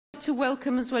to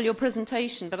welcome as well your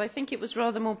presentation, but I think it was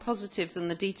rather more positive than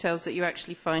the details that you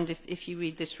actually find if you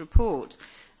read this report.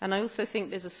 And I also think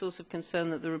there's a source of concern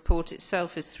that the report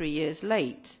itself is 3 years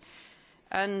late.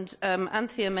 And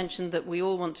Anthea mentioned that we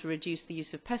all want to reduce the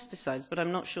use of pesticides, but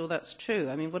I'm not sure that's true.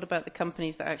 I mean, what about the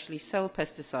companies that actually sell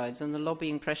pesticides and the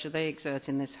lobbying pressure they exert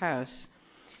in this House?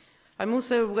 I'm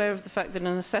also aware of the fact that an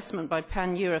assessment by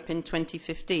Pan-Europe in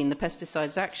 2015, the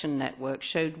Pesticides Action Network,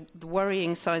 showed the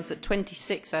worrying signs that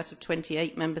 26 out of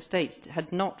 28 member states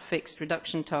had not fixed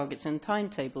reduction targets and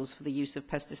timetables for the use of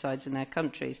pesticides in their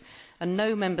countries, and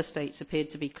no member states appeared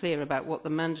to be clear about what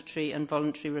the mandatory and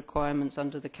voluntary requirements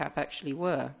under the CAP actually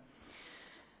were.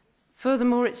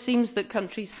 Furthermore, it seems that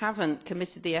countries haven't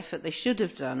committed the effort they should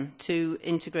have done to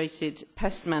integrated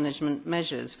pest management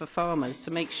measures for farmers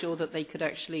to make sure that they could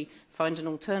actually find an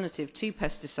alternative to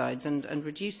pesticides and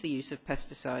reduce the use of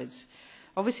pesticides.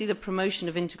 Obviously, the promotion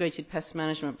of integrated pest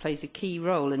management plays a key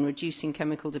role in reducing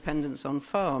chemical dependence on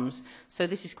farms, so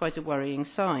this is quite a worrying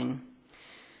sign.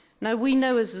 Now, we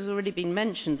know, as has already been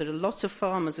mentioned, that a lot of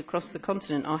farmers across the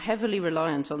continent are heavily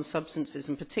reliant on substances,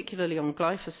 and particularly on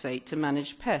glyphosate, to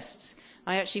manage pests.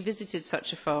 I actually visited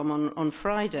such a farm on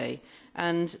Friday,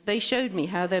 and they showed me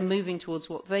how they're moving towards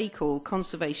what they call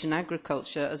conservation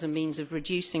agriculture as a means of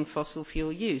reducing fossil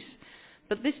fuel use.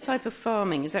 But this type of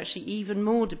farming is actually even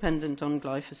more dependent on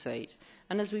glyphosate.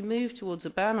 And as we move towards a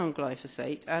ban on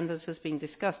glyphosate, and as has been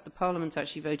discussed, the Parliament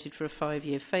actually voted for a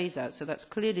 5-year phase-out, so that's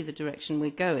clearly the direction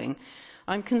we're going.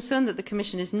 I'm concerned that the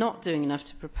Commission is not doing enough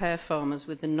to prepare farmers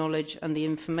with the knowledge and the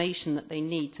information that they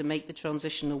need to make the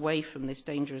transition away from this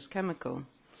dangerous chemical.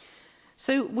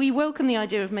 So we welcome the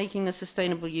idea of making the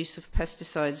sustainable use of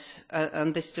pesticides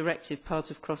and this directive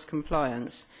part of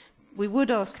cross-compliance. We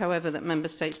would ask, however, that Member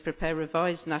States prepare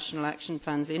revised national action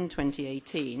plans in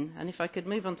 2018. And if I could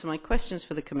move on to my questions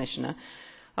for the Commissioner.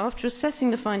 After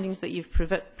assessing the findings that you've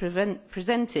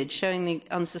presented showing the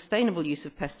unsustainable use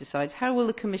of pesticides, how will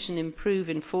the Commission improve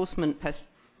enforcement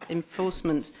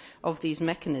of these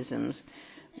mechanisms?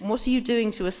 What are you doing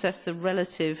to assess the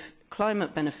relative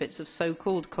climate benefits of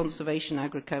so-called conservation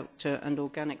agriculture and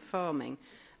organic farming?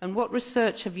 And what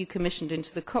research have you commissioned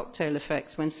into the cocktail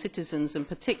effects when citizens, and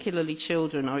particularly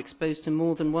children, are exposed to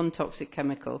more than one toxic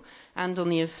chemical, and on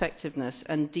the effectiveness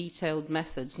and detailed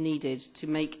methods needed to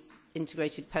make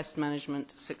integrated pest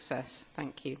management a success?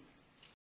 Thank you.